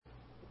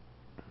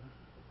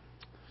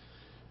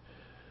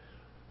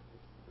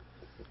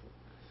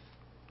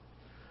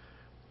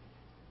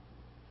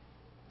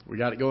We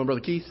got it going,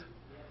 Brother Keith?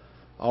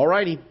 All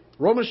righty.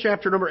 Romans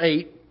chapter number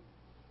 8.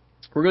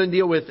 We're going to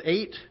deal with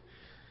eight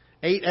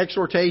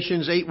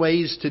exhortations, 8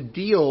 ways to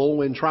deal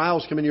when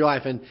trials come into your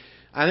life. And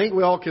I think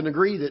we all can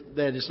agree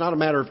that it's not a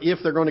matter of if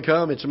they're going to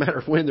come, it's a matter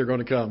of when they're going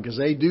to come, because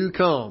they do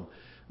come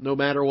no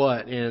matter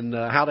what. And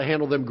how to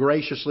handle them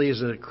graciously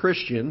as a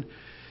Christian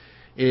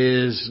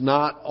is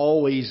not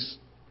always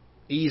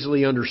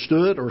easily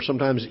understood or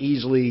sometimes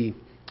easily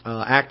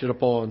acted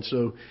upon.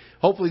 So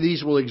hopefully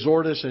these will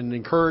exhort us and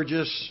encourage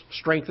us,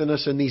 strengthen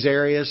us in these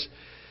areas.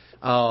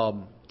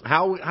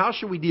 How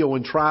should we deal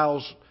when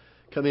trials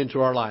come into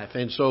our life?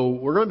 And so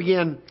we're going to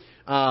begin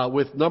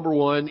with number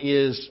 1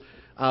 is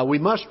we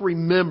must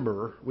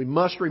remember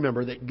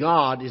that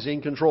God is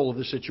in control of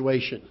the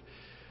situation.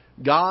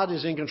 God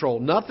is in control.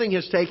 Nothing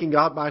has taken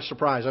God by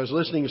surprise. I was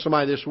listening to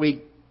somebody this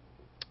week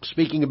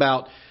speaking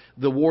about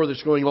the war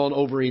that's going on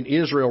over in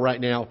Israel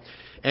right now.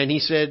 And he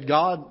said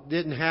God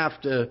didn't have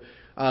to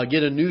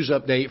get a news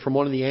update from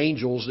one of the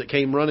angels that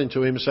came running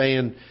to him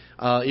saying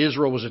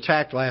Israel was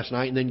attacked last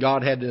night. And then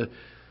God had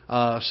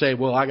to say,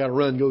 well, I got to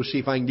run and go see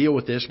if I can deal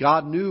with this.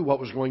 God knew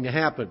what was going to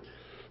happen.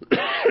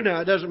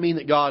 Now, it doesn't mean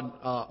that God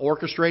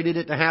orchestrated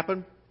it to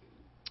happen.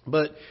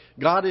 But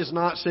God is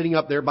not sitting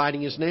up there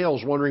biting his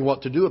nails wondering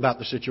what to do about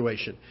the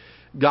situation.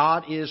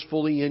 God is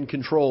fully in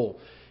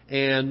control.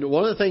 And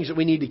one of the things that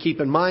we need to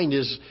keep in mind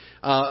is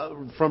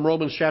from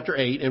Romans chapter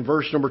 8 and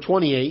verse number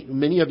 28.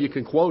 Many of you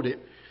can quote it.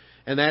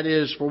 And that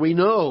is, for we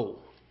know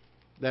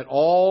that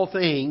all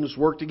things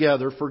work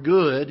together for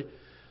good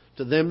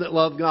to them that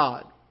love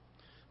God,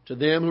 to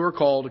them who are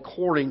called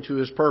according to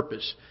His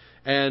purpose.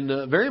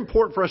 And very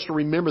important for us to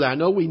remember that. I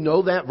know we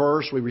know that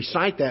verse, we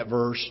recite that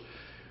verse,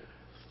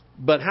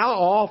 but how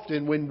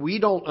often when we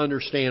don't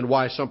understand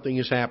why something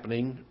is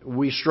happening,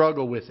 we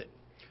struggle with it.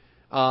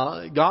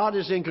 God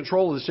is in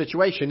control of the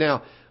situation.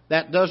 Now,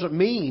 that doesn't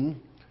mean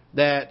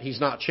that He's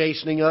not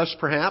chastening us,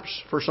 perhaps,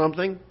 for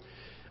something.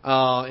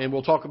 And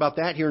we'll talk about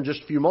that here in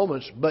just a few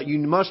moments. But you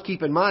must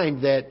keep in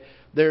mind that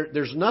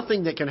there's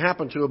nothing that can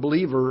happen to a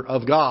believer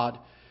of God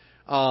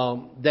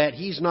that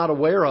He's not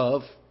aware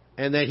of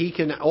and that He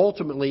can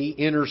ultimately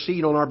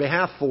intercede on our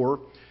behalf for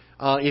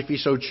if He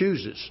so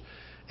chooses.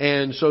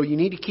 And so you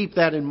need to keep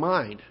that in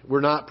mind.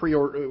 We're not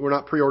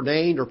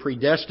preordained or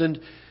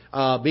predestined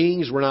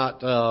beings. We're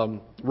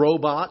not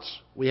robots.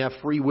 We have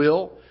free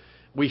will.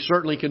 We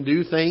certainly can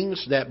do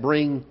things that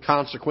bring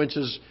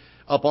consequences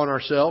upon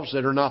ourselves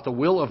that are not the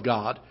will of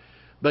God.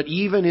 But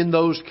even in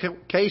those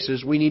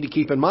cases, we need to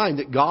keep in mind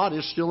that God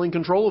is still in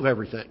control of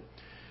everything.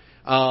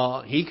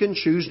 He can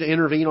choose to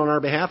intervene on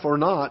our behalf or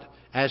not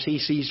as He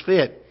sees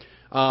fit.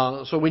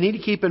 So we need to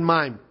keep in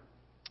mind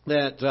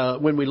that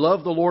when we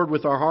love the Lord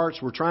with our hearts,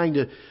 we're trying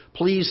to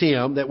please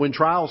Him, that when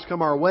trials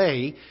come our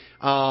way,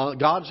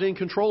 God's in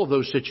control of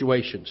those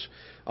situations.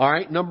 All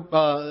right,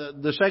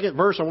 the second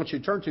verse I want you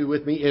to turn to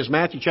with me is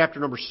Matthew chapter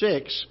number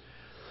 6.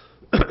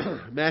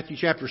 Matthew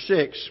chapter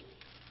 6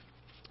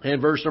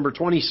 and verse number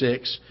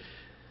 26.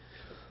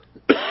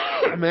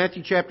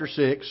 Matthew chapter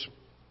 6.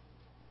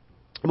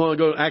 I'm going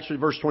to go actually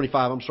verse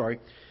 25, I'm sorry.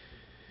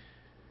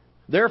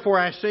 Therefore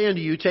I say unto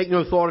you, take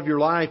no thought of your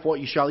life, what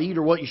you shall eat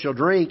or what you shall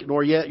drink,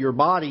 nor yet your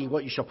body,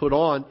 what you shall put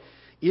on.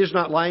 Is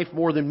not life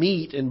more than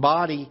meat, and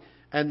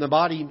the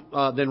body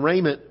than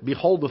raiment?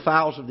 Behold the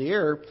fowls of the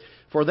air,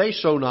 for they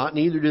sow not,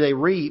 neither do they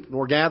reap,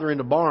 nor gather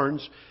into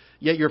barns,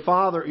 yet your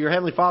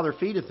heavenly Father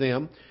feedeth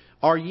them.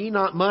 Are ye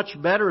not much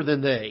better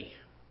than they?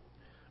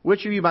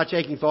 Which of you by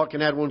taking thought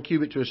can add 1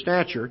 cubit to his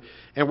stature?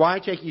 And why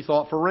take ye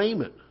thought for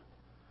raiment?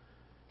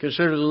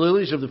 Consider the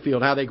lilies of the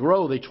field, how they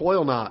grow, they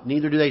toil not,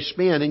 neither do they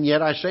spin. And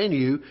yet I say to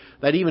you,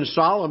 that even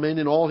Solomon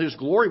in all his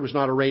glory was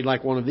not arrayed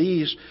like one of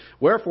these.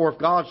 Wherefore, if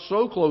God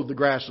so clothe the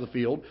grass of the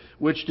field,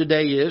 which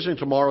today is, and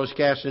tomorrow is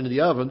cast into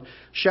the oven,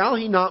 shall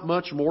He not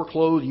much more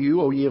clothe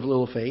you, O ye of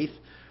little faith?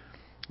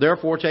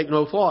 Therefore take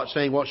no thought,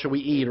 saying, what shall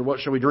we eat, or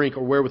what shall we drink,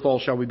 or wherewithal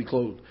shall we be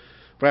clothed?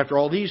 For after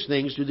all these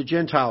things do the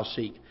Gentiles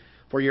seek.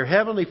 For your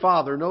heavenly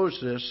Father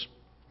knoweth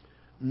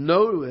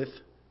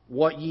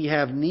what ye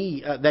have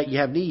need, that ye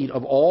have need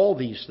of all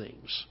these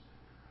things.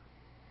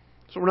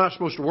 So we're not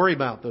supposed to worry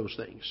about those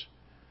things.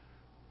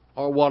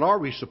 Or what are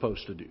we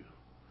supposed to do?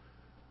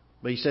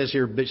 But He says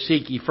here, but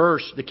seek ye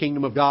first the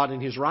kingdom of God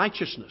and His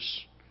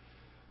righteousness,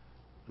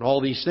 and all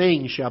these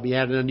things shall be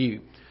added unto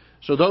you.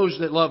 So those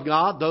that love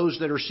God, those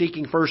that are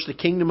seeking first the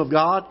kingdom of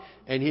God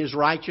and His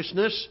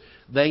righteousness,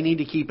 they need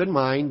to keep in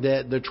mind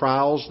that the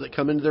trials that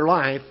come into their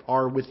life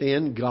are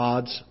within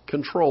God's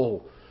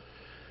control.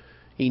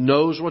 He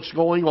knows what's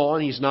going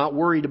on. He's not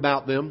worried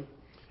about them.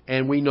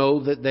 And we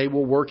know that they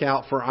will work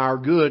out for our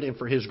good and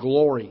for His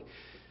glory.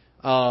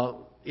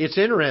 It's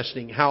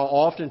interesting how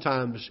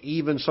oftentimes,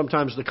 even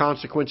sometimes the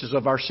consequences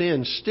of our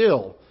sins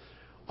still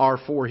are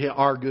for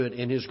our good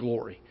and His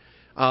glory.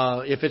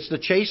 If it's the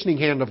chastening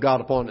hand of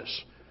God upon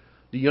us,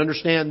 do you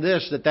understand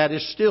this? That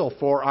is still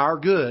for our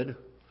good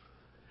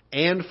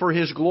and for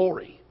His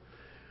glory.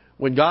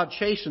 When God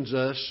chastens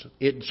us,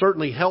 it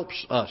certainly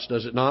helps us,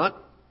 does it not?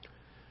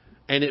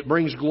 And it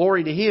brings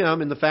glory to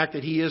Him in the fact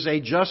that He is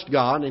a just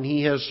God and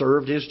He has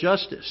served His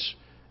justice.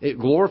 It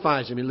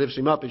glorifies Him. It lifts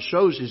Him up. It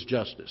shows His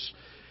justice.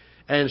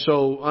 And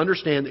so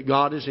understand that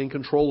God is in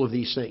control of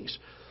these things.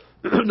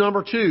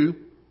 Number 2,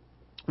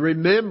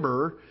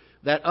 remember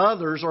that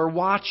others are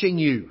watching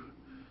you.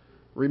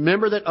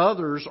 Remember that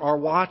others are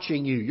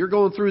watching you. You're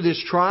going through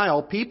this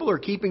trial. People are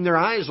keeping their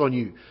eyes on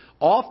you.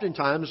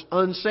 Oftentimes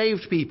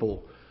unsaved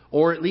people,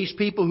 or at least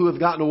people who have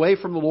gotten away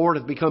from the Lord,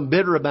 have become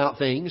bitter about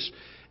things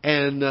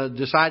and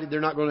decided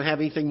they're not going to have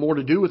anything more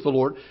to do with the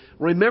Lord.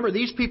 Remember,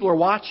 these people are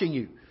watching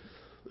you.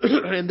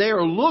 And they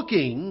are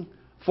looking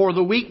for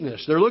the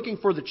weakness. They're looking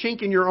for the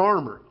chink in your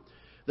armor.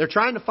 They're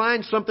trying to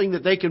find something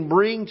that they can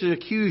bring to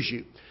accuse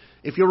you.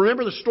 If you'll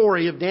remember the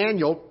story of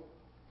Daniel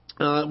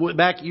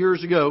back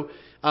years ago,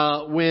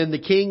 when the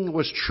king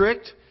was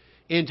tricked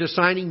into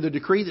signing the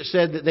decree that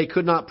said that they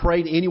could not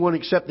pray to anyone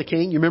except the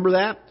king. You remember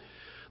that?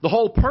 The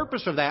whole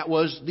purpose of that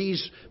was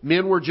these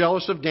men were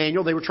jealous of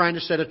Daniel. They were trying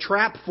to set a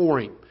trap for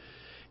him.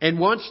 And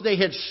once they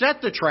had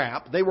set the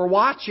trap, they were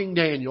watching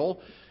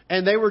Daniel,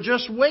 and they were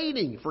just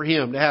waiting for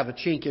him to have a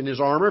chink in his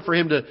armor, for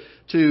him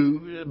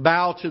to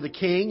bow to the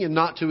king and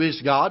not to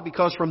his God,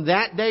 because from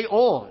that day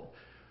on,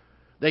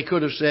 they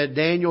could have said,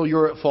 Daniel,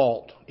 you're at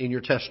fault in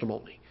your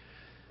testimony.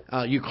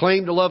 You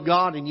claim to love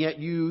God, and yet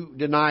you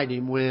denied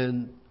Him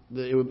when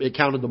it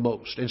counted the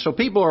most. And so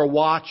people are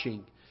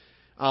watching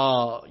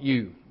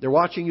you. They're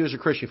watching you as a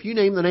Christian. If you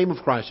name the name of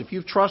Christ, if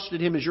you've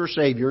trusted Him as your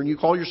Savior and you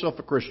call yourself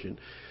a Christian,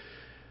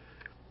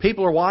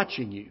 people are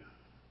watching you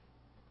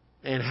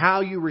and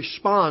how you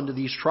respond to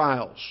these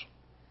trials.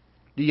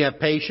 Do you have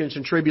patience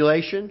in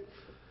tribulation?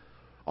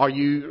 Are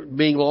you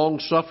being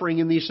long-suffering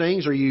in these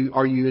things? Are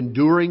you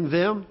enduring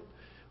them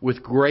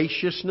with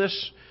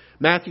graciousness?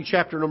 Matthew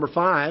chapter number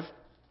 5,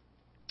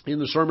 in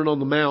the Sermon on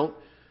the Mount,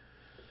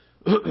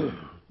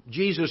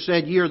 Jesus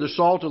said, Ye are the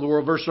salt of the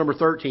world, verse number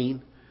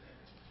 13.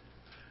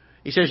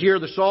 He says, Ye are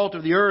the salt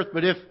of the earth,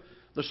 but if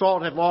the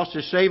salt have lost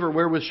its savor,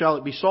 wherewith shall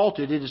it be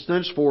salted? It is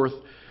thenceforth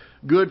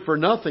good for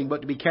nothing,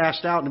 but to be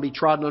cast out and to be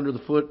trodden under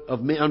foot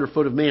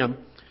of men.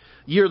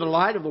 Ye are the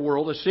light of the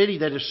world. A city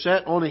that is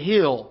set on a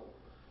hill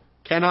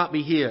cannot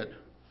be hid.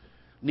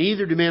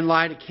 Neither do men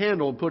light a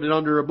candle and put it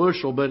under a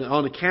bushel, but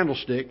on a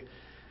candlestick,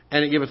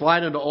 and it giveth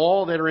light unto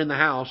all that are in the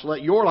house.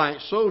 Let your light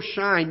so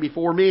shine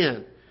before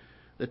men,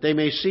 that they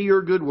may see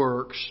your good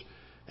works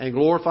and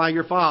glorify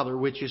your Father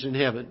which is in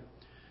heaven.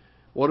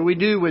 What do we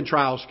do when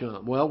trials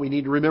come? Well, we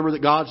need to remember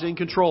that God's in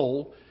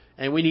control,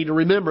 and we need to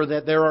remember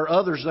that there are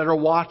others that are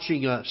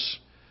watching us.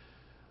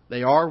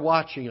 They are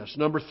watching us.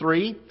 Number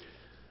 3,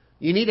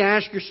 you need to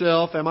ask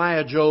yourself, am I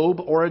a Job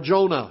or a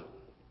Jonah?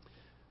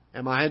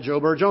 Am I a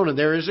Job or a Jonah?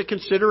 There is a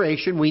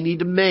consideration we need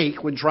to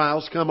make when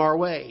trials come our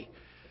way.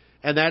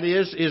 And that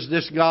is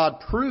this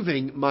God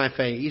proving my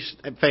faith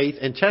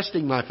and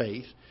testing my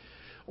faith?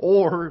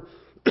 Or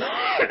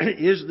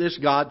is this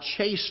God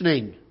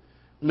chastening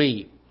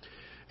me?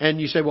 And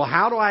you say, well,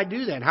 how do I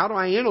do that? How do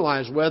I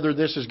analyze whether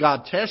this is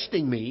God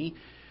testing me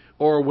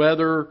or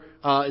whether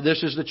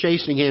this is the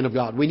chastening hand of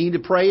God? We need to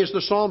pray as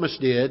the psalmist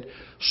did,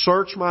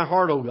 search my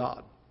heart, O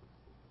God.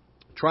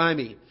 Try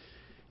me.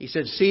 He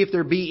said, see if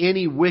there be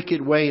any wicked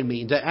way in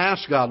me. And to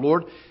ask God,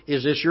 Lord,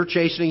 is this your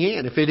chastening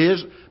hand? If it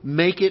is,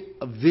 make it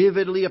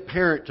vividly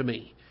apparent to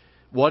me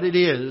what it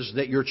is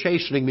that you're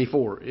chastening me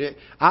for.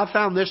 I've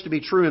found this to be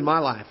true in my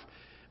life.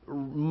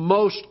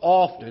 Most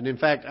often, in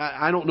fact,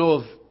 I don't know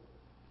of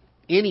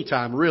any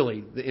time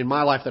really in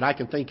my life that I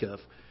can think of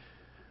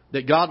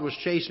that God was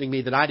chastening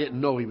me that I didn't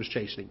know He was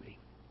chastening me.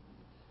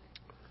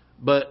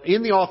 But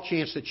in the off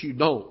chance that you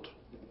don't,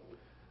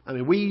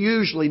 we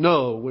usually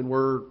know when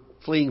we're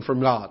fleeing from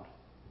God.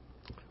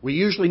 We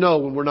usually know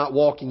when we're not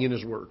walking in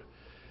His Word.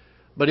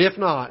 But if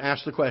not,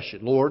 ask the question,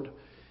 Lord,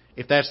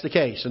 if that's the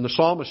case, and the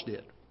psalmist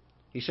did,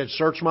 he said,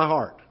 search my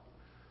heart.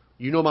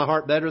 You know my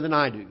heart better than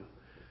I do.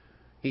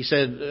 He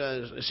said,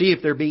 see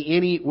if there be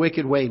any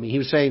wicked way in me. He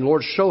was saying,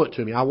 Lord, show it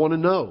to me. I want to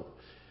know.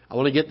 I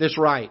want to get this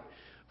right.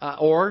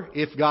 Or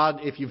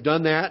if you've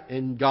done that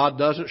and God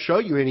doesn't show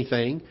you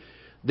anything,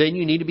 then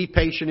you need to be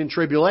patient in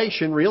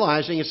tribulation,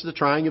 realizing it's the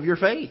trying of your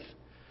faith.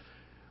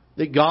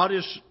 That God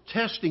is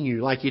testing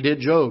you like He did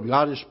Job.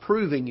 God is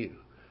proving you.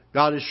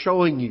 God is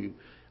showing you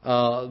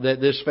that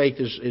this faith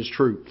is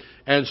true.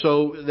 And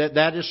so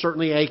that is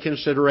certainly a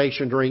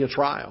consideration during a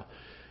trial.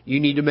 You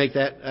need to make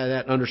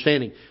that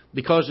understanding.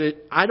 Because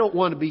I don't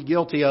want to be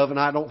guilty of, and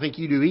I don't think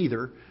you do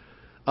either,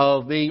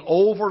 of being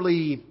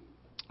overly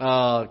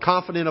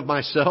confident of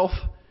myself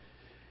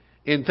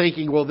in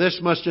thinking, well, this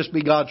must just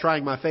be God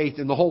trying my faith,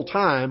 and the whole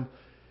time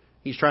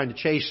He's trying to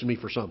chasten me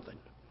for something.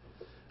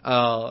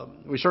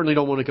 We certainly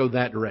don't want to go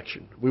that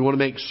direction. We want to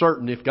make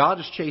certain if God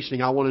is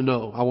chastening, I want to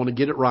know. I want to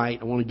get it right.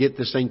 I want to get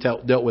this thing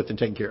dealt with and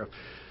taken care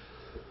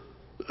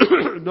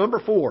of.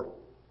 Number four.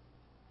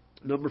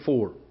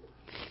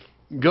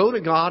 Go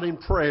to God in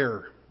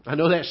prayer. I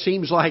know that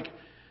seems like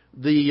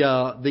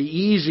the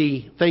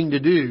easy thing to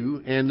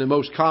do and the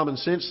most common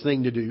sense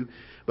thing to do.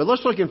 But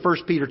let's look in 1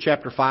 Peter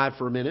chapter 5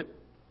 for a minute.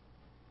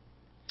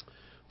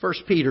 1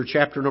 Peter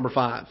chapter number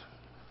 5.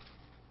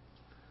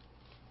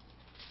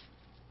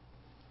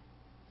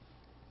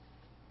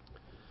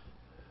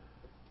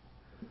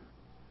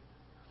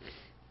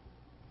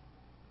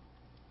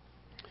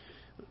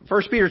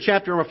 1 Peter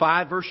chapter number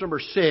 5, verse number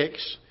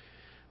 6,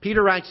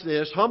 Peter writes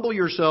this, "Humble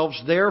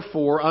yourselves,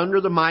 therefore,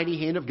 under the mighty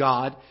hand of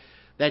God,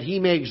 that He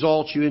may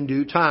exalt you in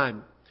due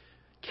time,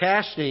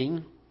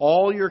 casting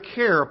all your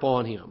care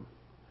upon Him,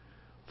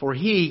 for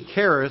He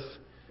careth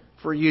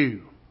for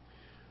you."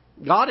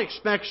 God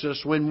expects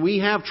us, when we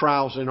have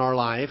trials in our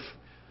life,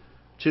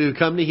 to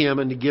come to Him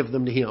and to give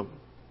them to Him.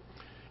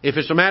 If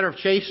it's a matter of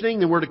chastening,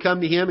 then we're to come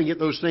to Him and get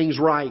those things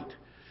right.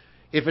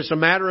 If it's a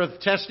matter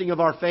of testing of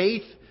our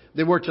faith,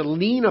 then we're to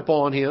lean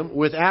upon Him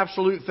with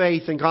absolute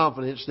faith and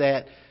confidence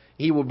that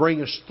He will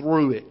bring us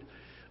through it.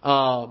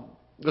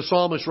 The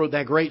psalmist wrote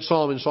that great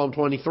psalm in Psalm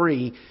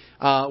 23,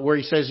 where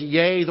he says,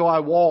 "Yea, though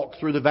I walk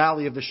through the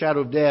valley of the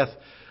shadow of death,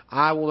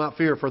 I will not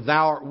fear, for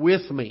Thou art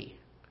with me.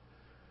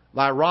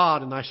 Thy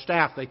rod and Thy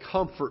staff, they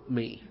comfort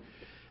me."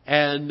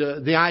 And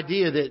the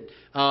idea that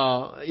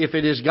if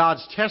it is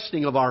God's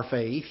testing of our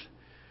faith,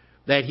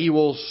 that He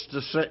will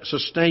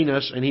sustain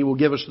us and He will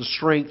give us the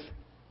strength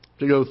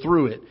to go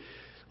through it.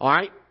 All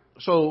right?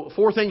 So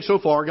 4 things so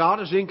far.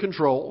 God is in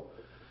control.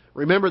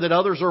 Remember that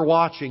others are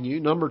watching you.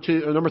 Number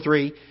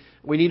 3,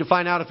 we need to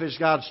find out if it's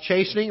God's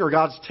chastening or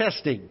God's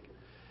testing.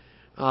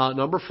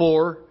 Number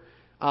 4,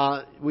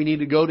 we need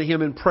to go to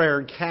Him in prayer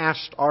and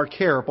cast our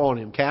care upon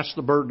Him, cast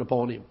the burden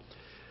upon Him.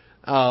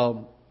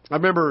 I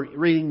remember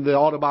reading the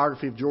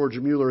autobiography of George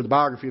Mueller, the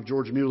biography of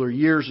George Mueller,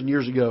 years and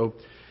years ago.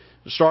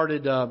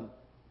 Started a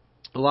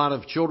lot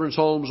of children's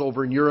homes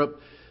over in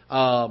Europe,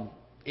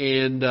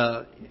 and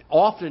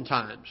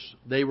oftentimes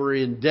they were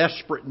in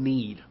desperate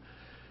need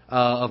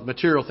of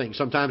material things,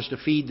 sometimes to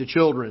feed the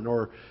children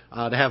or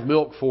to have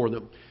milk for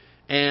them.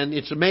 And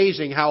it's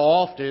amazing how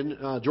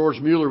often George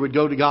Mueller would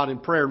go to God in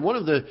prayer. And one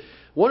of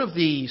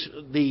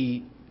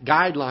the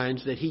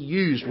guidelines that he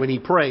used when he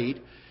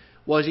prayed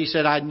was, he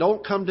said, "I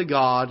don't come to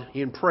God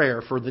in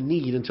prayer for the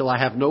need until I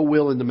have no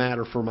will in the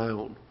matter for my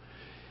own."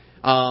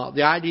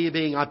 The idea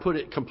being, I put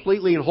it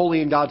completely and wholly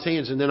in God's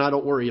hands, and then I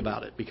don't worry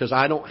about it because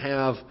I don't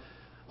have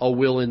a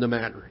will in the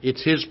matter.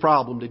 It's His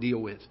problem to deal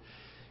with.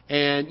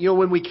 And,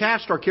 when we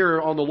cast our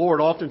care on the Lord,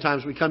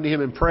 oftentimes we come to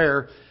Him in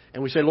prayer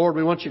and we say, "Lord,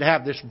 we want You to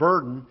have this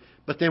burden,"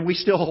 but then we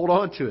still hold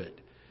on to it.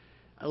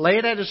 Lay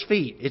it at His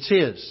feet. It's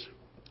His.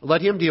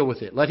 Let Him deal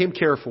with it. Let Him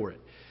care for it.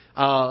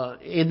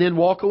 And then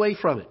walk away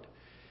from it.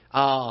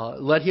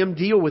 Let Him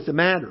deal with the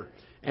matter.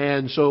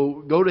 And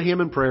so go to Him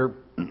in prayer.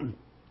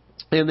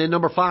 And then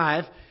number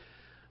 5,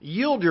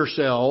 yield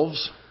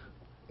yourselves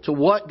to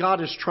what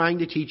God is trying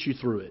to teach you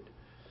through it.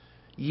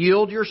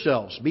 Yield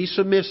yourselves. Be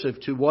submissive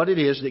to what it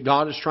is that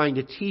God is trying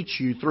to teach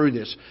you through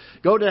this.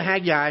 Go to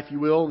Haggai, if you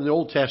will, in the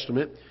Old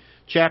Testament,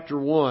 chapter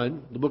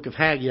 1, the book of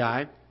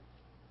Haggai.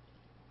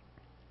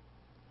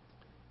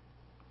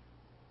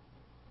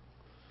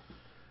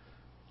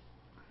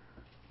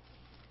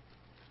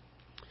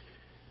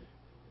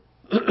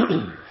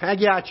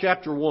 Haggai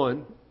chapter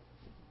 1.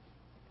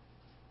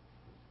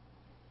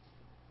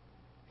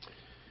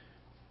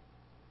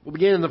 We'll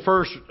begin in the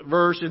first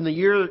verse. In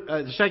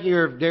the second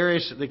year of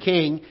Darius the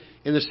king,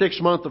 in the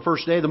 6th month, the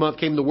first day of the month,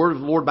 came the word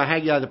of the Lord by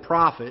Haggai the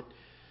prophet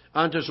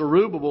unto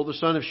Zerubbabel the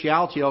son of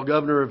Shealtiel,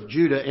 governor of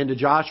Judah, and to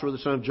Joshua the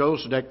son of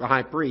Josedech the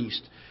high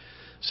priest,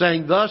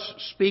 saying, Thus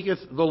saith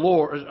the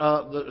Lord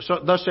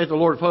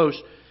of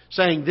hosts,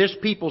 saying, This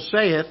people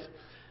say,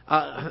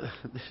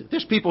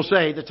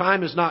 the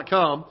time is not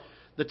come,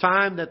 the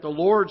time that the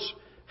Lord's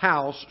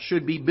house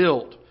should be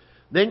built.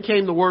 Then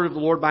came the word of the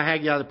Lord by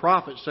Haggai the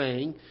prophet,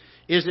 saying,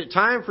 Is it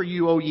time for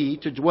you, O ye,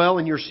 to dwell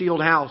in your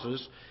sealed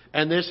houses,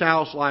 and this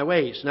house lie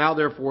waste? Now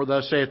therefore,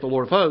 thus saith the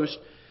Lord of hosts,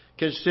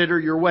 consider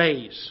your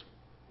ways.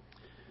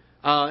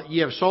 Ye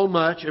have sown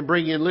much, and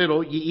bring in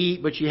little. Ye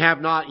eat, but ye have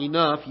not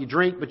enough. Ye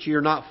drink, but ye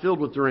are not filled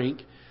with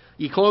drink.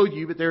 Ye clothe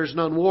you, but there is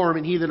none warm.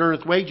 And he that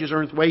earneth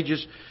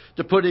wages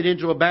to put it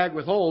into a bag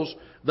with holes.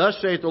 Thus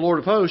saith the Lord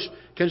of hosts,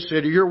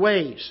 consider your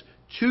ways.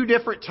 2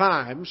 different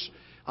times,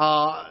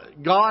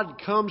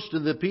 God comes to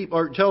the people,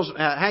 or tells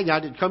Haggai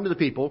to come to the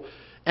people,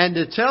 and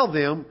to tell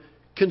them,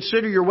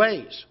 consider your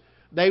ways.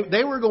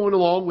 They were going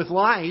along with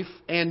life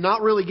and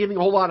not really giving a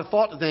whole lot of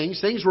thought to things.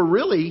 Things were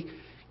really,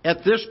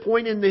 at this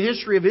point in the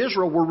history of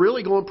Israel, were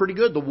really going pretty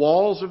good. The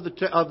walls of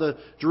the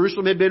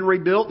Jerusalem had been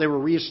rebuilt. They were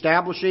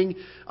reestablishing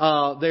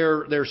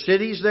their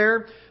cities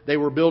there. They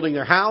were building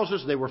their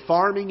houses. They were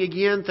farming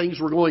again.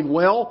 Things were going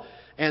well.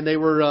 And they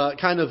were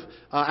kind of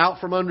out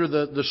from under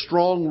the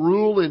strong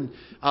rule and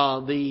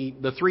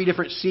the 3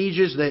 different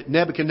sieges that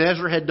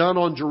Nebuchadnezzar had done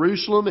on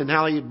Jerusalem, and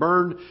how he had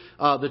burned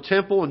the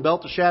temple, and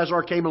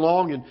Belteshazzar came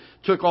along and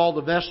took all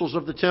the vessels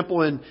of the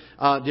temple and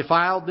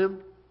defiled them.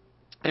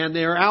 And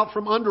they're out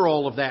from under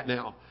all of that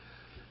now.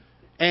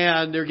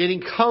 And they're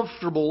getting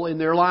comfortable in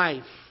their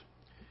life.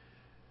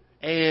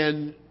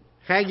 And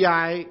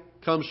Haggai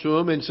comes to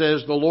them and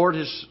says, The Lord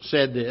has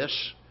said this,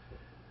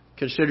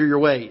 consider your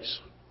ways.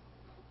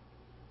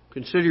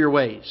 Consider your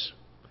ways.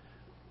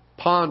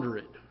 Ponder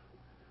it.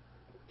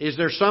 Is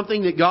there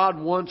something that God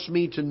wants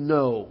me to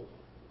know?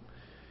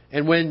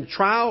 And when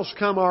trials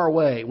come our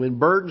way, when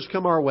burdens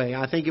come our way,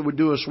 I think it would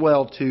do us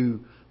well to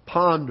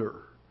ponder.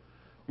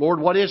 Lord,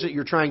 what is it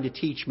you're trying to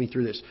teach me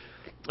through this?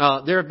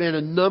 there have been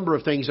a number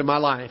of things in my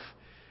life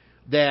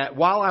that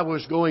while I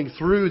was going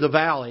through the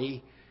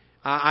valley,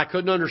 I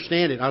couldn't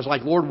understand it. I was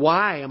like, Lord,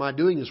 why am I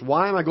doing this?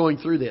 Why am I going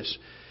through this?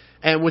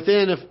 And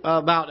within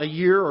about a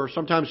year or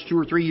sometimes 2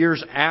 or 3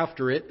 years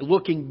after it,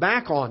 looking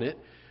back on it,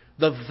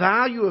 the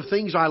value of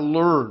things I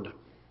learned,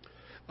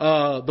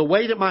 the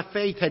way that my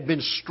faith had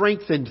been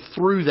strengthened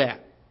through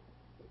that,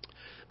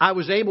 I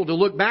was able to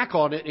look back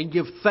on it and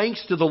give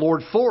thanks to the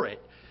Lord for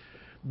it.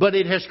 But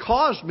it has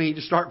caused me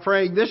to start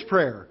praying this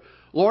prayer.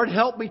 Lord,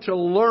 help me to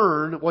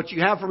learn what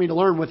you have for me to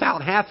learn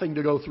without having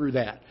to go through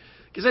that.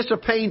 Because that's a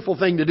painful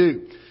thing to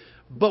do.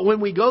 But when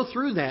we go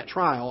through that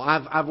trial,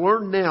 I've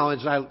learned now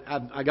as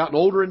I've gotten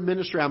older in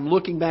ministry, I'm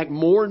looking back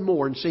more and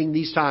more and seeing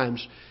these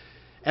times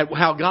at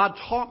how God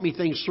taught me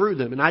things through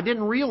them. And I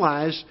didn't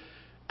realize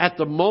at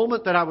the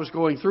moment that I was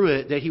going through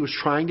it that He was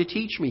trying to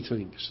teach me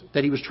things.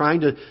 That He was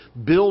trying to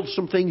build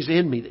some things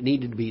in me that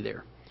needed to be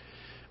there.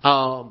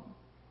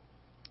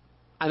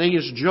 I think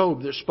it's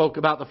Job that spoke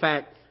about the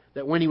fact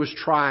that when he was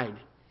tried,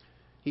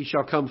 he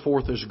shall come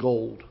forth as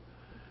gold.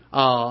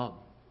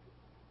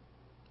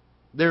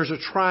 There's a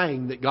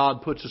trying that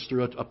God puts us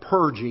through, a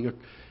purging.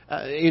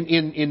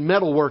 In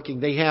metalworking,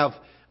 they have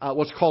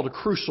what's called a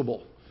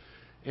crucible.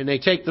 And they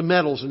take the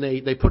metals and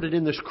they put it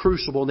in this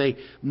crucible and they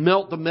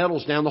melt the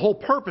metals down. The whole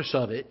purpose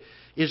of it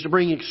is to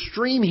bring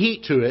extreme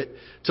heat to it,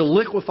 to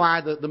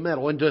liquefy the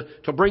metal and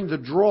to bring the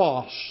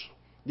dross,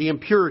 the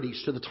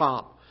impurities to the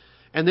top.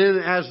 And then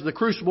as the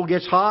crucible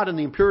gets hot and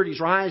the impurities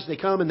rise, they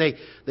come and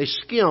they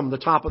skim the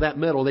top of that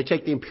metal. They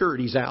take the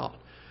impurities out.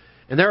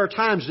 And there are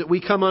times that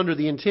we come under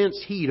the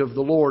intense heat of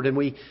the Lord and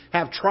we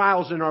have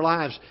trials in our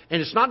lives.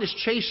 And it's not just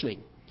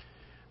chastening,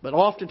 but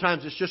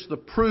oftentimes it's just the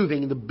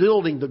proving, the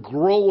building, the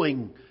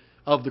growing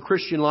of the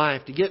Christian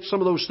life to get some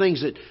of those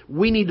things that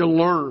we need to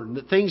learn,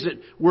 the things that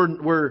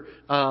we're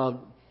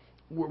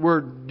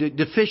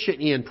deficient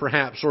in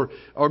perhaps,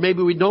 or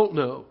maybe we don't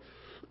know.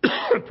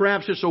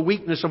 Perhaps it's a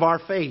weakness of our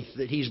faith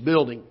that He's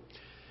building.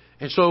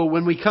 And so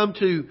when we come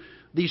to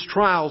these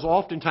trials,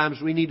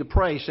 oftentimes we need to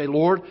pray, say,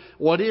 Lord,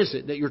 what is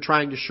it that you're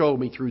trying to show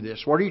me through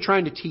this? What are you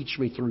trying to teach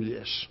me through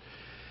this?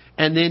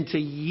 And then to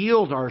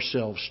yield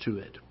ourselves to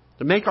it,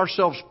 to make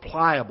ourselves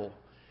pliable,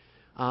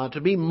 to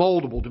be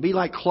moldable, to be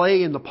like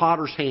clay in the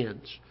potter's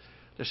hands.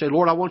 To say,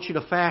 Lord, I want you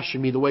to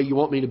fashion me the way you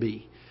want me to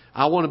be.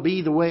 I want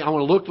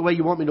to look the way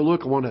you want me to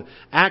look. I want to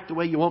act the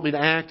way you want me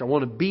to act. I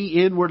want to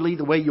be inwardly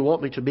the way you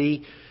want me to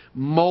be.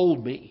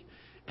 Mold me.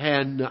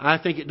 And I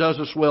think it does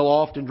us well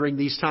often during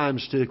these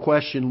times to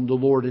question the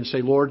Lord and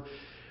say, Lord,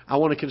 I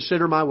want to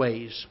consider my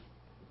ways.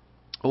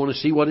 I want to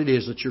see what it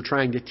is that you're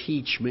trying to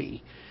teach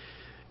me.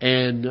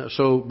 And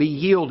so be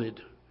yielded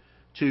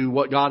to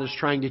what God is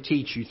trying to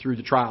teach you through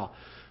the trial.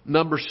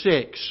 Number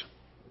 6,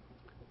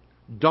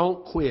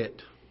 don't quit.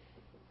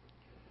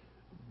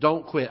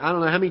 Don't quit. I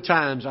don't know how many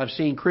times I've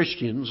seen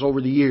Christians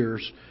over the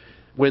years,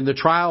 when the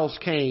trials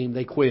came,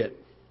 they quit.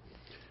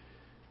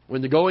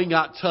 When the going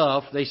got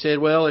tough, they said,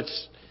 well,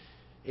 it's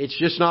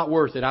just not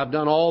worth it. I've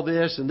done all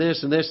this and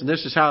this and this, and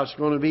this is how it's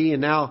going to be,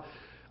 and now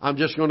I'm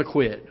just going to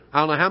quit. I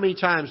don't know how many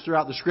times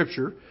throughout the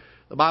Scripture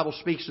the Bible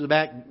speaks to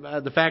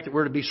the fact that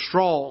we're to be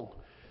strong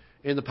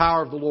in the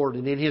power of the Lord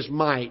and in His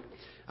might,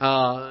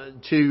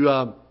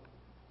 to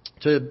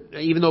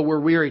even though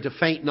we're weary, to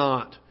faint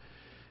not.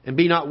 And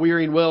be not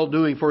weary in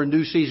well-doing, for in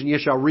due season ye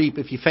shall reap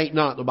if you faint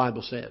not, the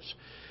Bible says.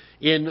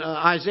 In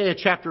Isaiah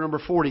chapter number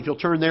 40, if you'll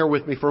turn there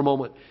with me for a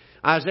moment.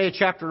 Isaiah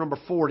chapter number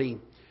 40,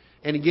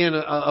 and again,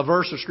 a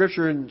verse of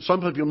Scripture, and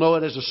some of you know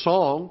it as a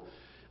song.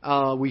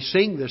 We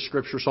sing this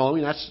Scripture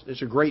song, and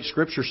it's a great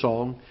Scripture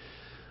song.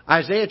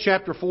 Isaiah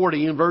chapter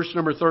 40, in verse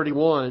number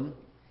 31,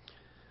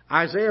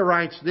 Isaiah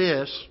writes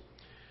this,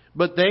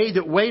 But they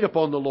that wait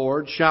upon the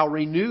Lord shall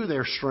renew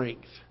their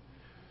strength.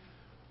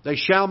 They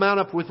shall mount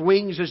up with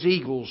wings as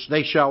eagles.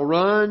 They shall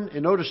run,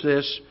 and notice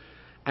this,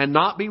 and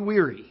not be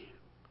weary.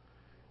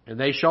 And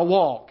they shall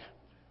walk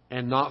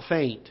and not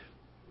faint.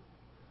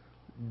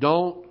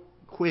 Don't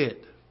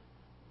quit.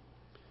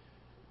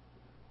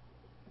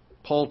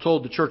 Paul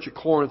told the church at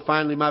Corinth,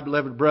 Finally, my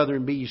beloved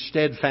brethren, be ye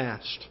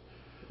steadfast,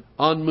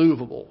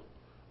 unmovable,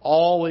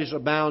 always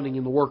abounding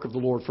in the work of the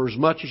Lord. For as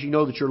much as you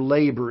know that your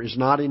labor is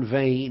not in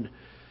vain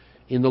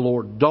in the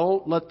Lord.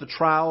 Don't let the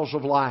trials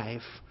of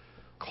life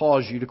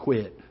cause you to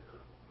quit.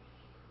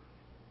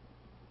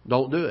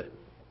 Don't do it.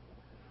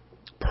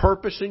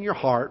 Purpose in your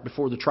heart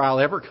before the trial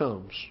ever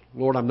comes,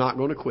 Lord, I'm not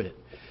going to quit.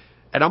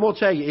 And I'm going to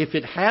tell you, if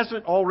it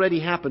hasn't already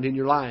happened in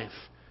your life,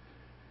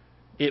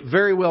 it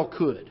very well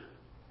could.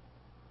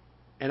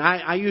 And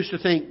I used to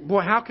think,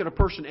 boy, how could a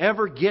person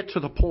ever get to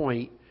the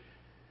point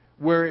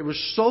where it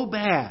was so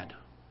bad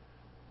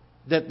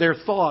that their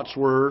thoughts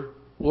were,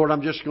 Lord,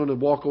 I'm just going to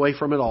walk away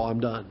from it all.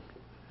 I'm done.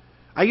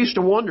 I used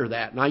to wonder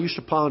that, and I used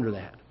to ponder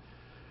that.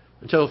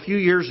 Until a few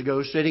years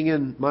ago, sitting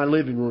in my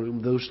living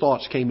room, those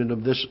thoughts came into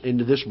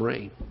this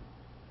brain.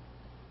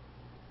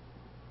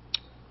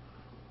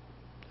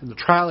 And the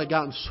trial had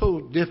gotten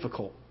so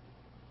difficult,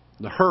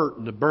 the hurt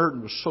and the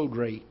burden was so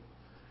great,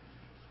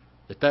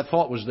 that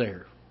thought was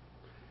there.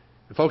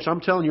 And folks,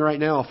 I'm telling you right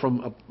now,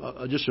 from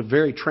just a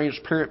very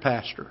transparent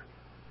pastor,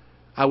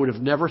 I would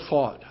have never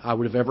thought I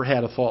would have ever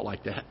had a thought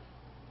like that.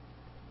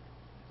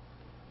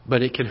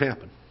 But it can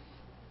happen.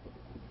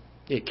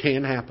 It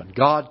can happen.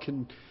 God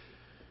can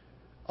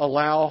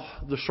allow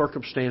the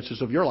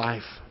circumstances of your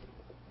life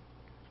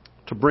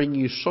to bring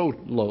you so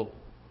low.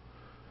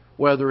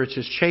 Whether it's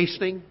His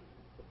chastening,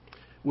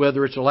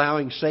 whether it's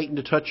allowing Satan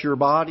to touch your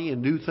body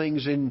and do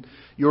things in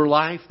your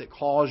life that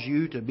cause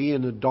you to be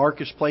in the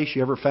darkest place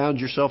you ever found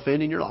yourself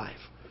in your life.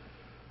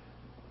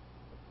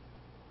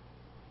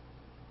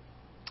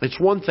 It's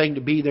one thing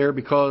to be there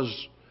because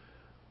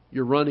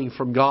you're running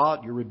from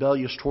God, you're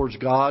rebellious towards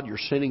God, you're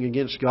sinning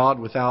against God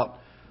without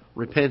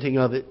repenting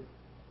of it.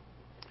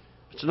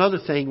 It's another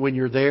thing when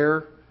you're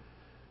there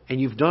and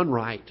you've done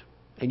right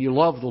and you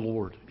love the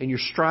Lord and you're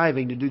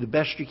striving to do the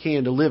best you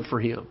can to live for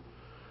Him.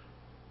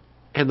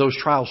 And those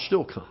trials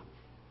still come.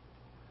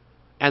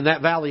 And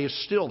that valley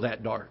is still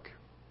that dark.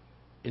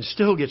 And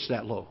still gets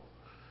that low.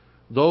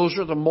 Those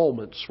are the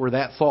moments where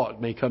that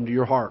thought may come to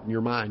your heart and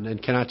your mind.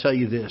 And can I tell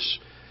you this?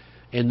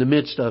 In the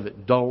midst of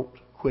it, don't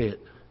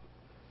quit.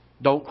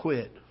 Don't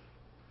quit.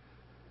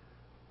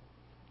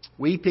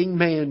 Weeping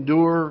may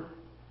endure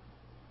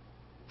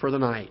for the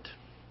night,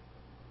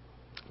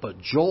 but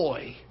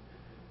joy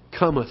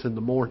cometh in the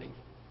morning.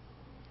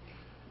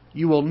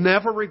 You will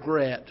never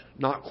regret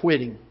not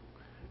quitting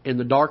in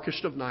the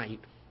darkest of night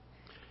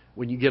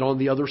when you get on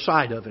the other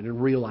side of it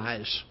and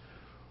realize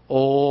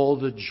all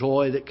the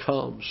joy that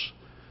comes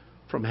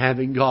from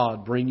having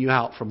God bring you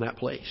out from that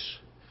place.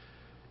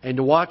 And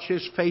to watch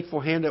His faithful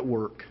hand at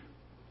work.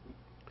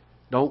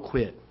 Don't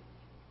quit.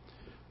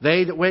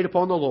 They that wait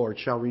upon the Lord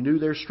shall renew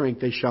their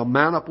strength. They shall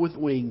mount up with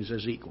wings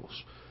as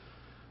eagles.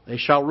 They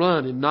shall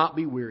run and not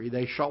be weary.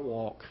 They shall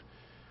walk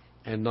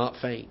and not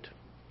faint.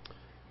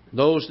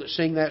 Those that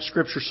sing that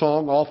Scripture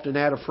song often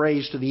add a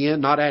phrase to the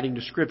end, not adding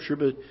to Scripture,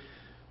 but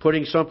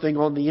putting something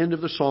on the end of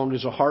the song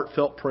as a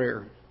heartfelt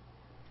prayer.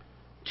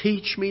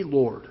 Teach me,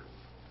 Lord,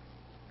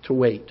 to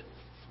wait.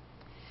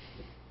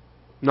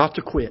 Not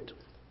to quit.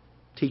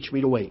 Teach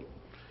me to wait.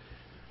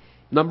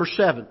 Number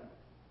 7.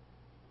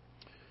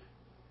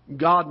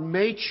 God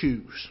may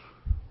choose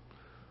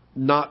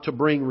not to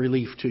bring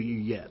relief to you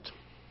yet.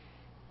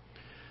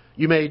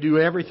 You may do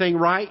everything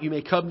right. You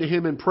may come to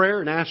Him in prayer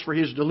and ask for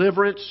His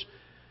deliverance.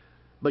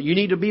 But you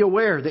need to be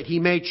aware that He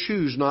may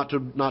choose not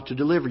to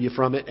deliver you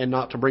from it and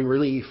not to bring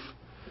relief.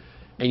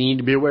 And you need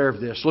to be aware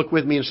of this. Look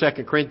with me in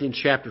 2 Corinthians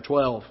chapter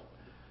 12.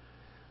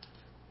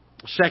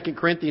 2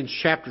 Corinthians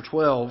chapter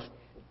 12.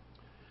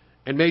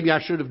 And maybe I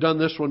should have done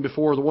this one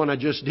before the one I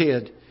just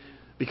did.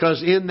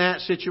 Because in that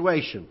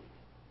situation,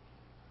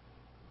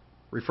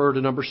 refer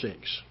to number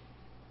 6.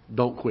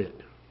 Don't quit.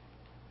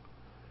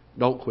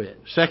 Don't quit.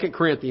 2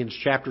 Corinthians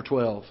chapter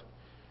 12.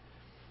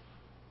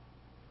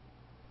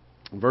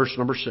 Verse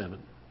number 7.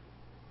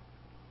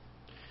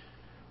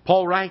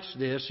 Paul writes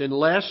this, "And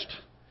lest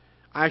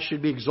I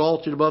should be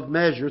exalted above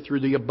measure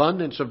through the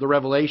abundance of the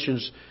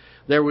revelations,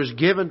 there was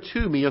given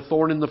to me a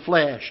thorn in the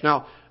flesh."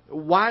 Now,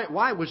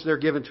 why was there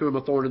given to him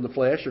a thorn in the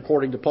flesh,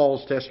 according to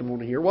Paul's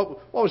testimony here?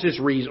 What was his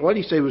reason? What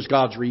did he say was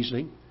God's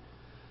reasoning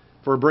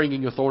for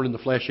bringing a thorn in the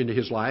flesh into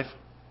his life?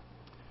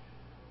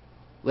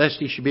 Lest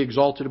he should be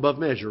exalted above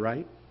measure,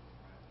 right?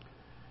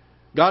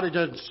 God had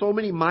done so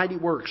many mighty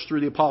works through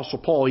the Apostle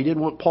Paul. He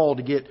didn't want Paul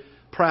to get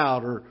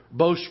proud or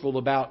boastful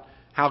about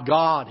how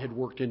God had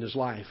worked in his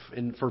life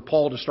and for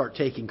Paul to start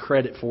taking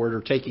credit for it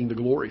or taking the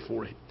glory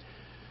for it.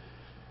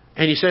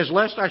 And he says,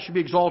 "Lest I should be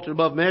exalted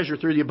above measure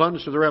through the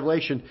abundance of the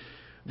revelation,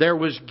 there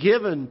was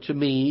given to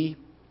me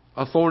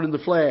a thorn in the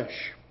flesh,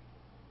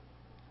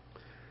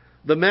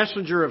 the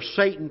messenger of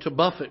Satan to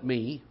buffet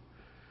me,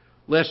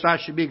 lest I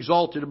should be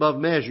exalted above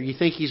measure." You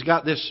think he's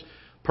got this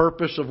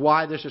purpose of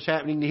why this is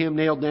happening to him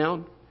nailed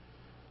down?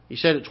 He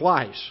said it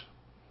twice.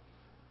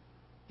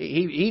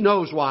 He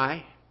knows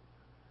why.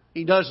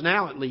 He does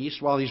now, at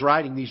least, while he's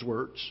writing these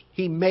words.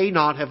 He may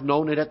not have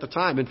known it at the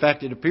time. In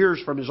fact, it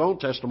appears from his own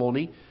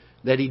testimony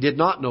that he did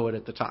not know it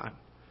at the time.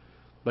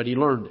 But he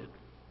learned it.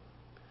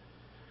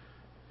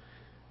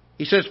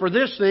 He says, "For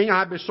this thing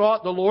I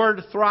besought the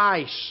Lord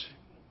thrice,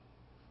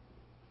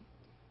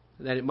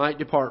 that it might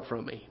depart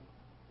from me.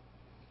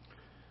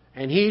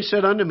 And He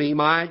said unto me,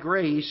 My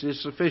grace is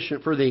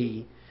sufficient for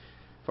thee,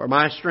 for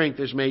my strength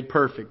is made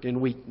perfect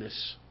in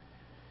weakness.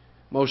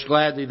 Most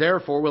gladly,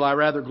 therefore, will I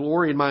rather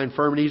glory in my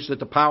infirmities, that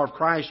the power of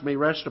Christ may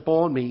rest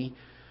upon me.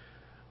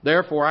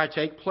 Therefore I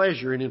take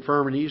pleasure in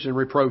infirmities and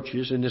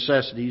reproaches and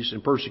necessities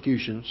and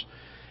persecutions,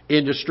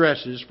 in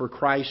distresses for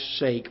Christ's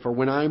sake. For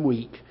when I am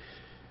weak,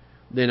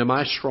 then am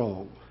I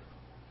strong."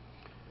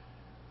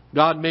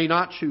 God may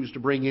not choose to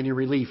bring any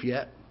relief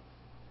yet.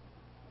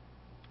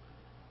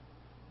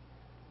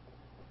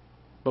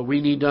 But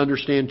we need to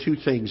understand two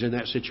things in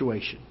that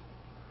situation.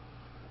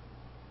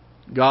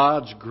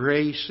 God's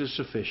grace is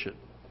sufficient.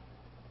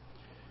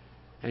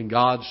 And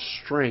God's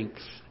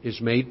strength is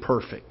made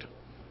perfect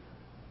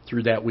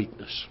through that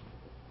weakness.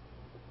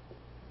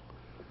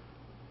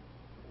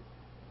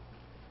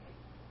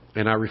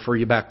 And I refer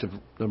you back to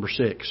number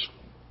 6.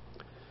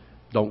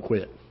 Don't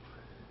quit.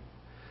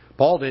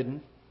 Paul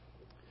didn't.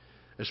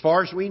 As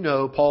far as we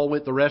know, Paul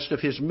went the rest of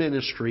his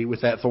ministry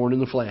with that thorn in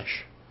the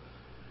flesh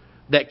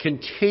that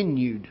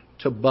continued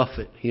to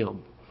buffet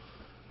him.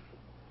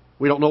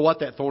 We don't know what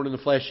that thorn in the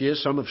flesh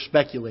is. Some have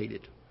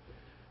speculated.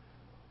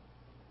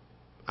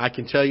 I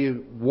can tell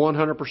you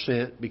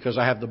 100%, because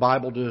I have the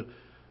Bible to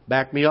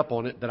back me up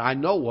on it, that I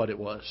know what it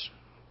was.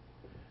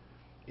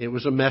 It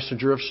was a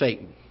messenger of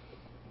Satan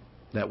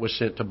that was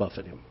sent to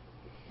buffet him.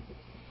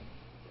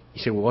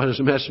 You say, well, what is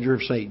a messenger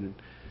of Satan?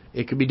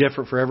 It could be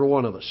different for every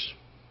one of us.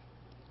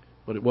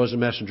 But it was a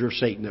messenger of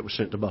Satan that was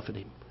sent to buffet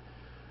him.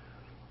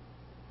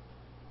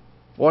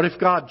 What if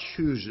God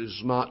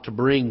chooses not to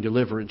bring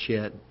deliverance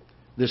yet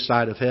this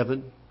side of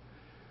heaven?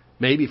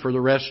 Maybe for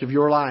the rest of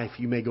your life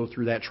you may go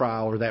through that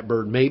trial or that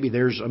burden. Maybe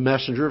there's a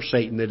messenger of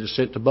Satan that is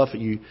sent to buffet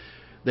you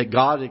that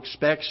God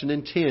expects and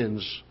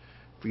intends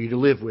for you to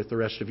live with the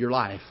rest of your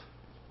life.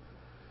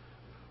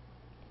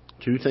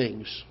 Two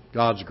things.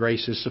 God's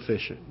grace is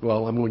sufficient.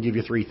 Well, I'm going to give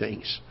you three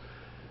things.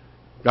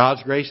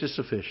 God's grace is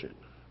sufficient.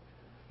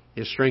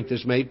 His strength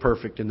is made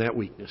perfect in that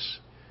weakness.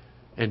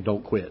 And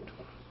don't quit.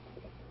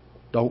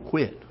 Don't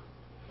quit.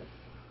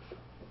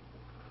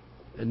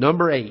 And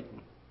number 8.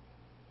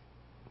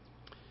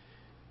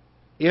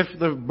 If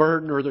the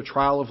burden or the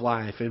trial of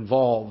life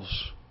involves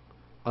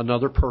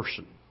another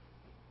person,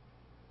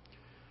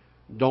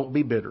 don't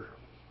be bitter.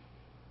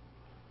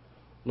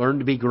 Learn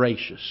to be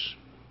gracious.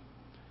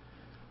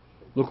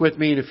 Look with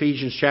me in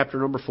Ephesians chapter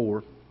number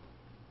 4.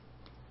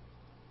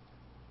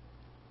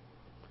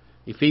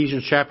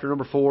 Ephesians chapter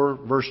number 4,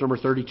 verse number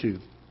 32.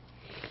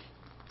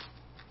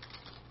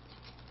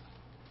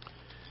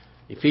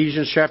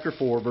 Ephesians chapter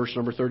 4, verse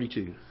number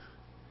 32.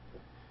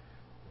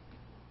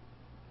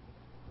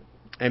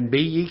 And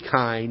be ye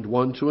kind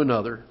one to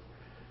another,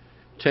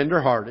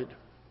 tender-hearted,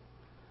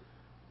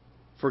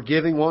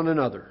 forgiving one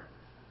another,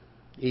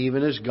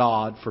 even as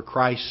God, for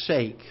Christ's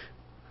sake,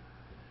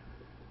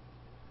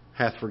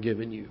 hath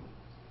forgiven you.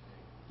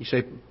 You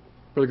say,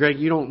 Brother Greg,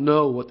 you don't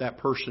know what that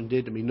person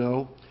did to me.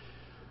 No.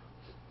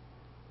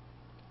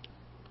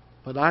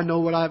 But I know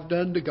what I've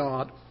done to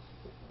God.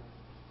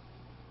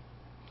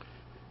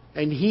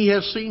 And He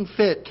has seen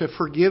fit to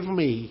forgive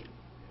me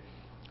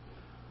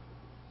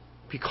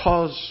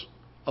because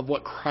of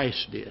what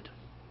Christ did.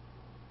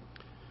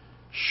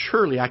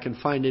 Surely I can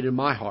find it in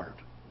my heart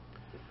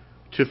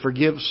to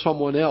forgive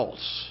someone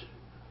else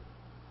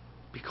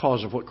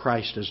because of what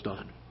Christ has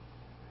done.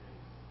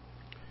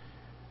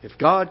 If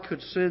God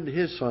could send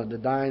His Son to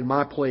die in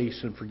my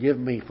place and forgive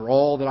me for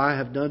all that I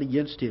have done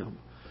against Him,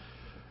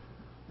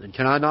 then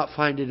can I not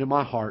find it in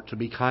my heart to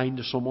be kind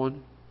to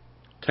someone,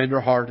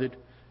 tender-hearted,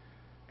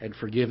 and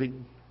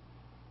forgiving?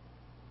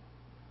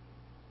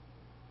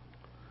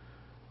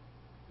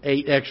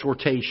 8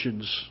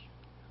 exhortations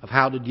of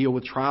how to deal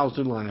with trials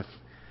in life.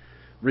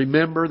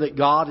 Remember that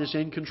God is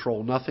in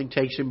control. Nothing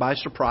takes Him by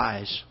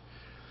surprise.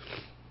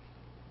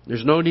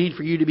 There's no need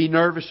for you to be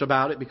nervous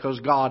about it because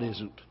God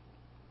isn't.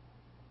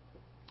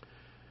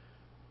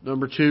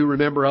 Number 2,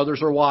 remember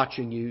others are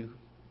watching you.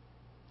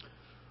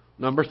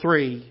 Number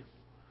 3,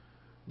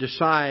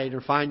 decide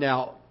or find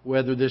out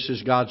whether this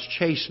is God's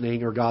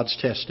chastening or God's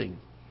testing.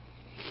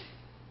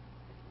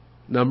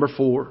 Number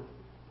 4,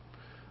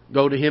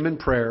 go to Him in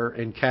prayer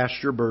and cast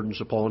your burdens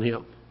upon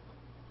Him.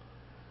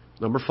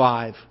 Number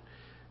 5,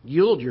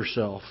 yield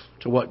yourself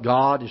to what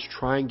God is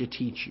trying to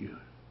teach you.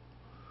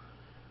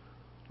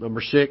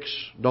 Number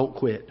 6, don't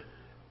quit.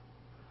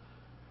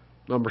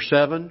 Number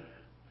 7,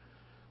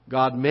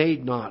 God may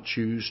not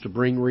choose to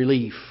bring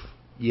relief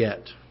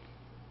yet.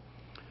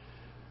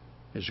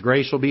 His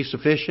grace will be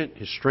sufficient.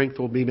 His strength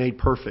will be made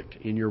perfect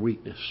in your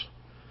weakness.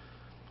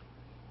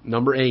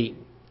 Number 8,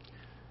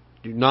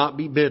 do not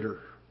be bitter,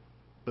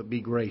 but be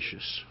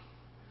gracious.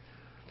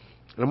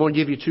 And I'm going to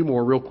give you 2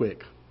 more real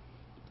quick.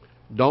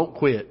 Don't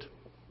quit.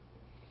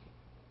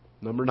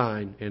 Number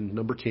 9 and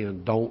number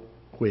 10, don't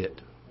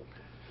quit.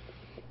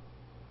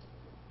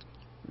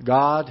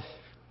 God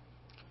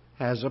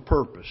has a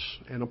purpose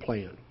and a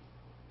plan.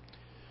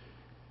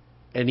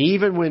 And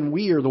even when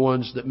we are the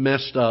ones that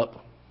messed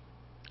up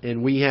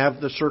and we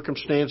have the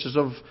circumstances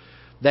of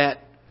that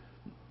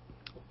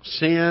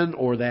sin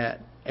or that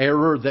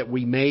error that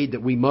we made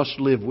that we must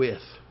live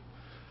with,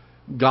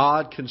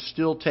 God can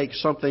still take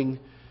something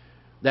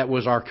that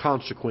was our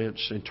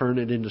consequence and turn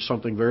it into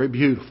something very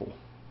beautiful.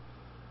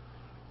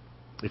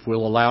 If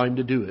we'll allow Him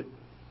to do it,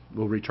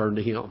 we'll return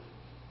to Him.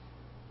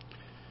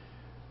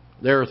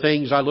 There are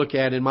things I look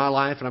at in my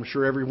life, and I'm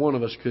sure every one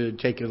of us could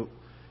take an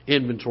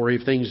inventory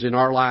of things in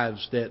our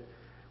lives that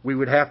we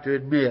would have to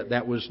admit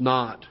that was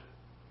not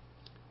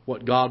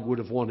what God would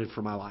have wanted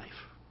for my life.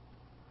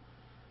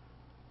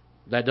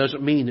 That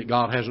doesn't mean that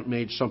God hasn't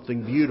made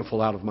something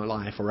beautiful out of my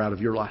life or out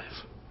of your life.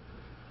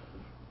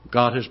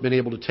 God has been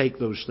able to take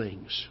those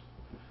things.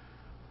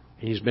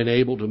 He's been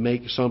able to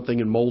make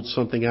something and mold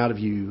something out of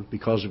you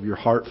because of your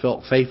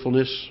heartfelt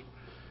faithfulness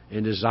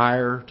and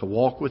desire to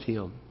walk with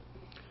Him.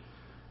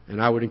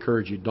 And I would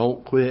encourage you,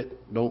 don't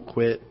quit, don't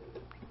quit,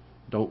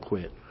 don't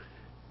quit.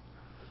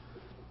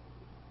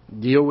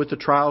 deal with the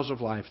trials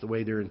of life the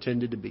way they're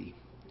intended to be.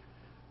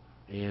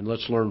 And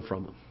let's learn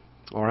from them.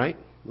 All right?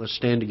 Let's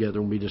stand together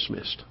and be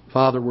dismissed.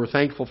 Father, we're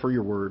thankful for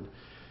your word.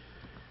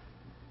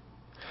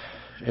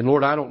 And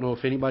Lord, I don't know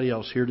if anybody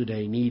else here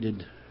today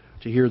needed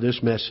to hear this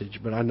message,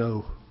 but I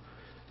know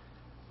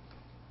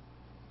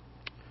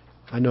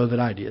that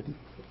I did.